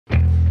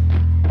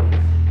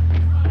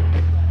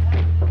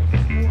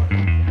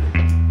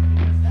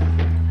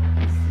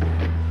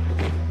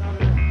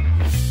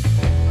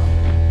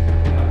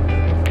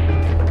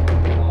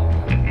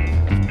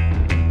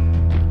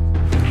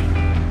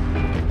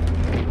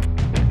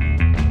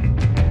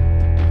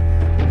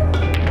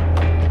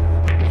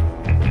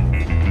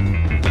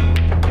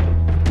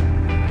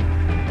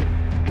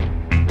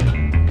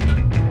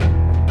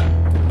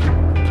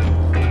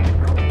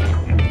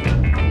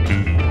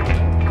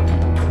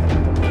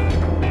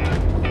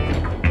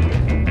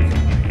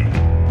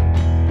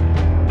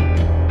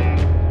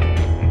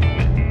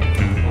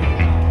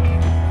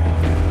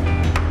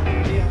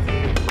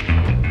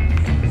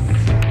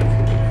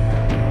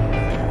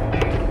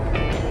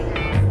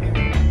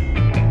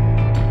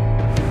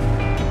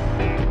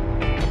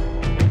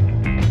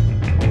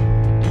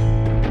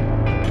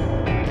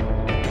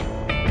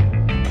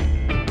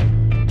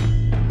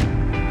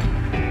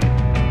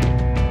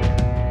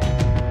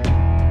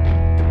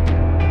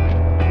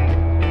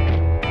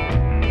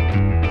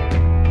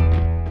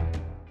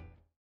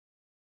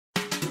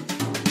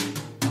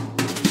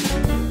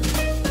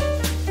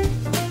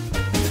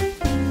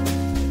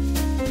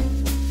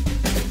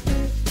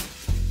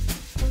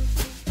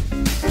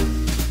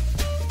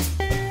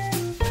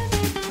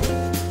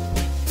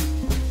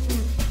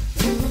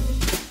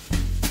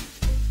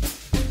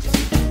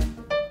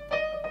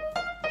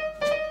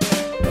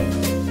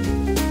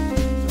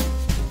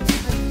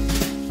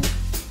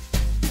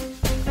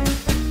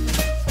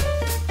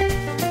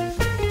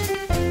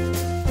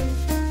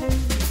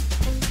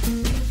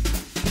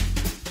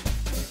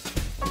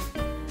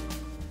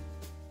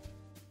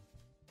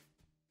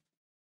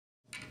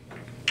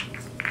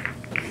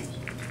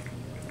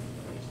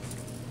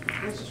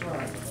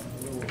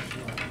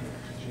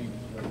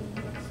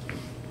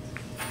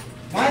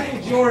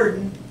Michael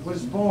Jordan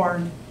was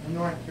born in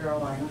North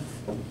Carolina,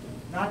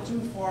 not too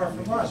far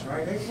from us,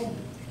 right, April?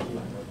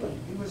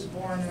 He was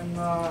born in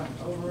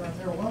over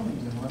near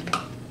Wilmington, wasn't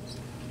he?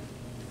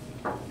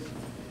 So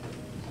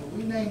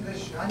we named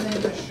this. I named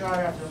this shot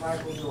after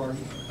Michael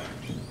Jordan.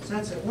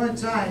 Since at one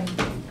time,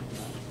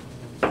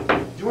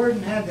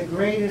 Jordan had the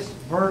greatest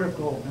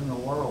vertical in the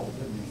world,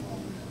 didn't he?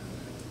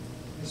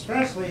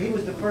 Especially, he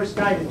was the first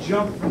guy to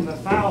jump from the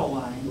foul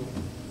line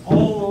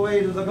all the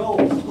way to the goal.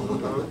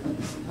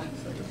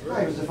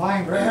 He was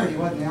defying gravity,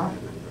 wasn't he?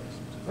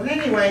 But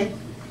anyway,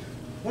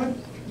 you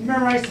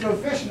remember I used to go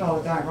fishing all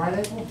the time, right,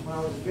 April, when I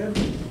was a kid?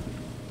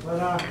 But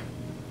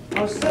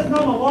I was sitting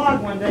on a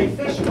log one day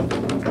fishing. I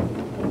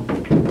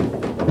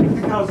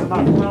think I was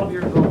about 12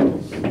 years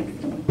old.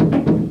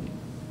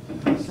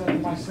 I said to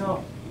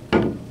myself,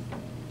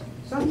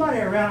 somebody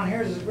around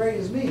here is as great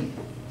as me.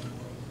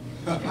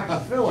 I can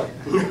feel it.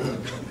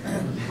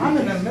 I'm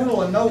in the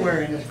middle of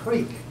nowhere in this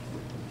creek,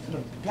 in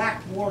the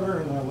black water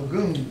and a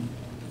lagoon.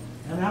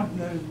 And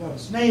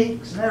there's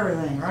snakes and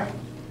everything, right?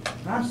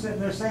 And I'm sitting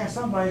there saying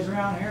somebody's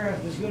around here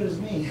as good as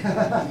me.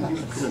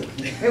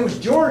 It was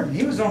Jordan.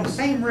 He was on the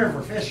same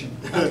river fishing.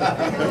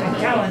 I'm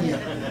telling you.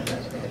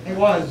 He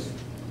was.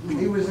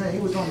 He was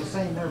on the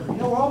same river. You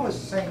know, we're almost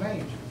the same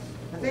age.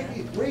 I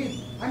think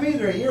I'm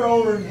either a year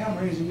older than him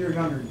or he's a year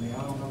younger than me.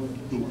 I don't know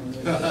which one it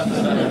is.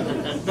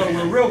 But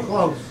we're real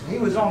close. He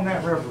was on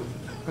that river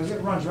because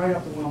it runs right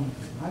up the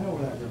Wilmington. I know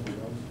where that river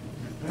goes.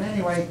 But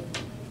anyway,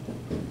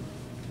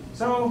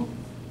 so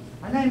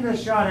I named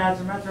this shot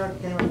after him. After I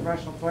became a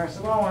professional player, I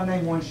said, well, I want to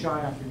name one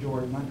shot after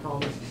Jordan. I call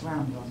this a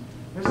slam dunk.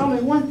 There's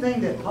only one thing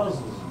that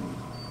puzzles me.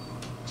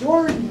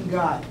 Jordan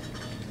got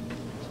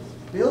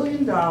 $1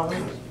 billion,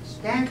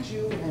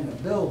 statue, and a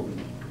building.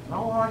 And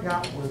all I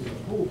got was a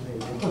pool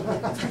table.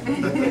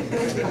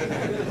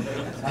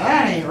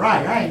 That ain't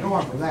right. I ain't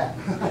going for that.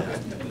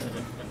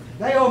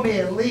 They owe me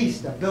at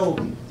least a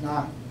building.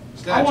 Nah,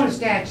 I want a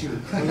statue.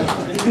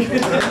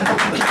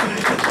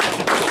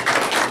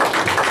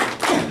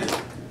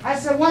 I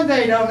said one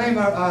day they'll name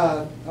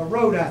a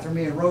road after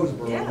me in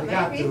Roseboro. Yeah, they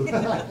got to.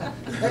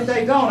 If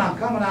they don't, I'm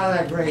coming out of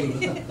that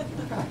grave.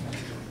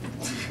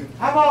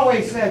 I've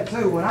always said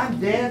too, when I'm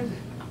dead,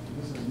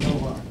 this is no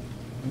luck.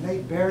 When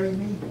they bury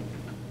me,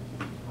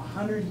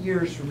 100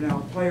 years from now,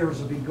 players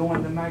will be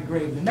going to my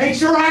grave to make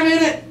sure I'm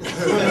in it.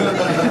 Damn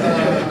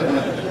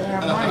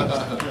right.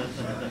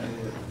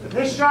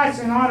 This shot's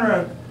in honor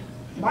of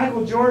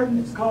Michael Jordan.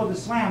 It's called the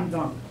slam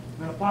dunk.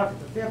 I'm going to pocket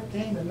the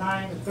 15, the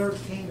 9, the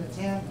 13, the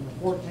 10, and the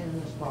 14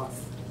 in this pocket.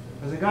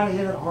 Because I got to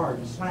hit it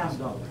hard. The slam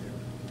dunk.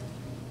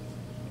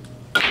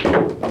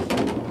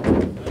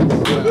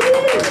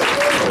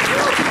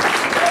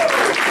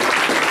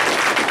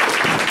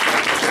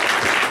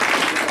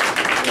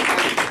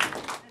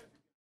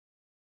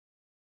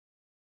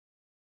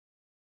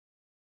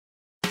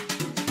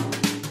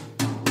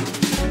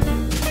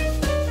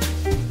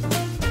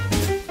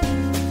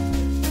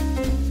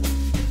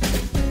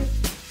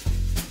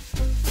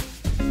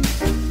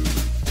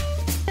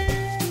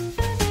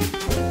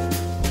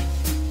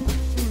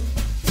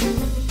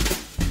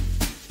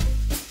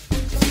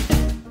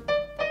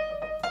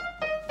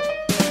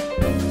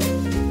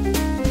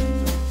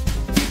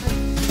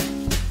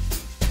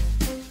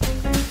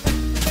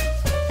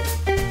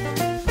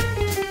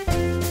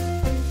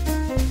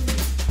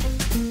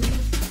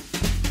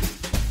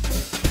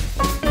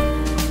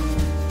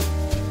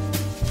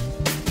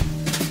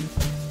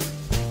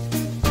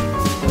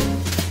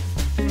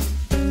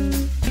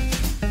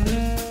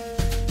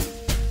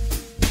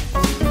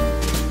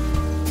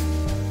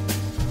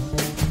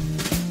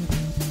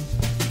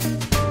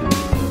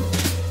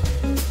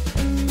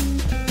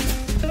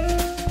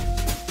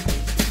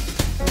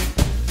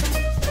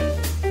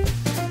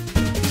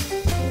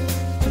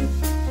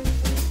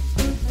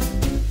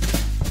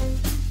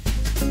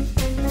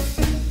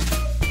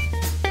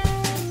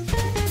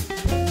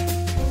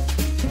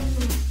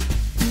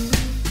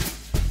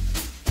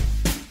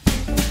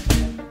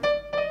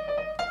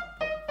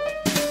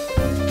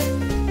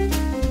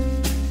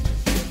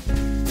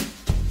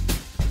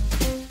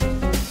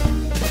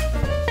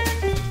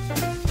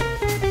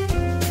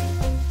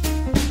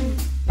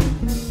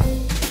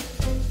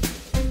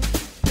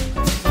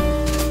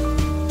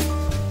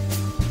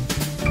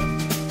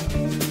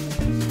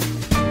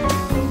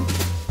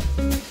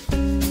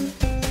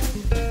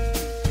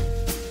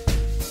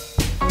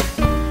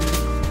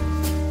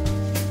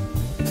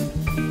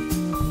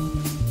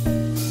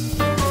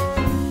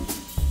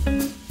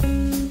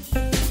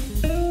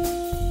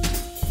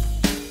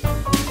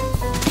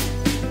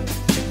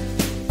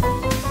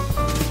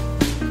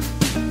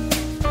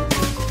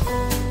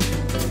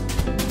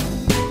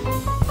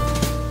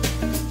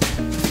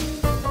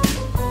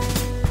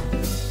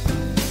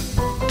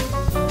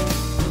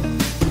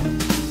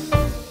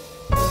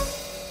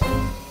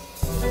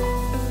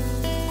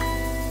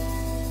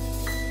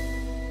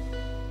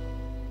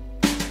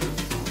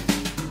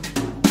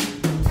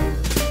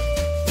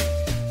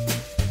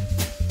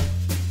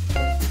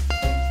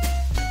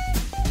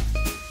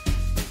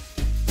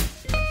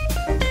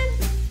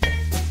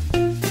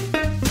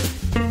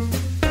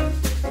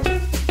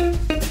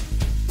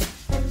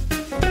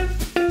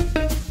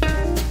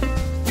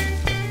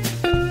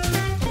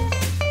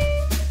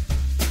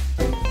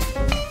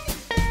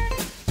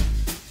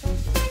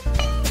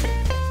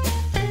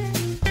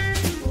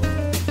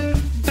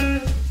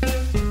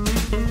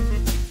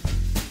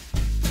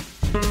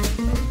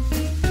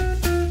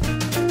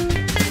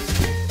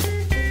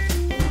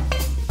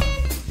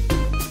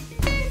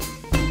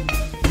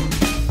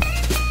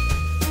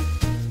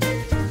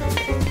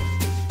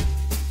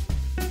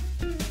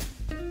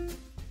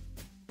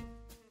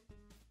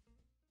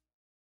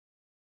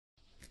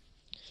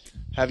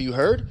 Have you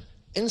heard?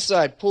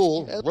 Inside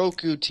Pool and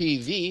Roku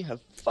TV have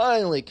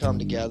finally come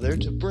together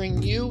to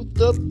bring you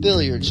the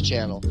Billiards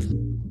channel.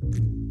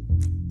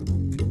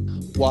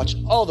 Watch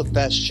all the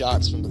best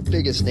shots from the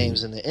biggest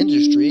names in the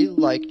industry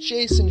like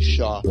Jason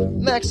Shaw,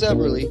 Max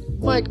Eberly,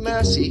 Mike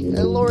Massey,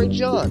 and Laurie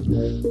John.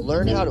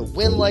 Learn how to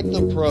win like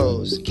the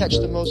pros, catch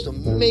the most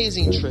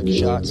amazing trick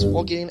shots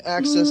while getting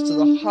access to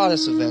the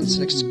hottest events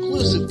and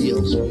exclusive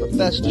deals from the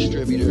best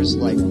distributors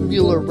like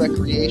Mueller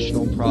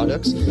Recreational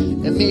Products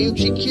and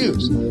Miyuchi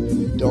Q's.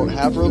 Don't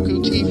have Roku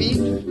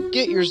TV?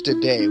 Get yours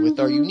today with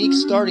our unique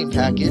starting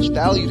package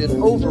valued at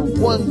over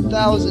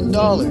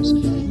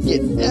 $1,000.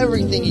 Get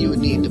everything you would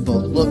need to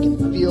both look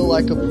and feel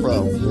like a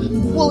pro.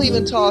 We'll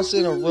even toss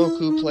in a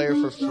Roku player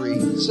for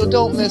free. So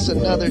don't miss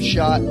another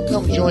shot.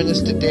 Come join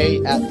us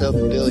today at the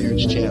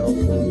Billiards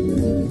channel.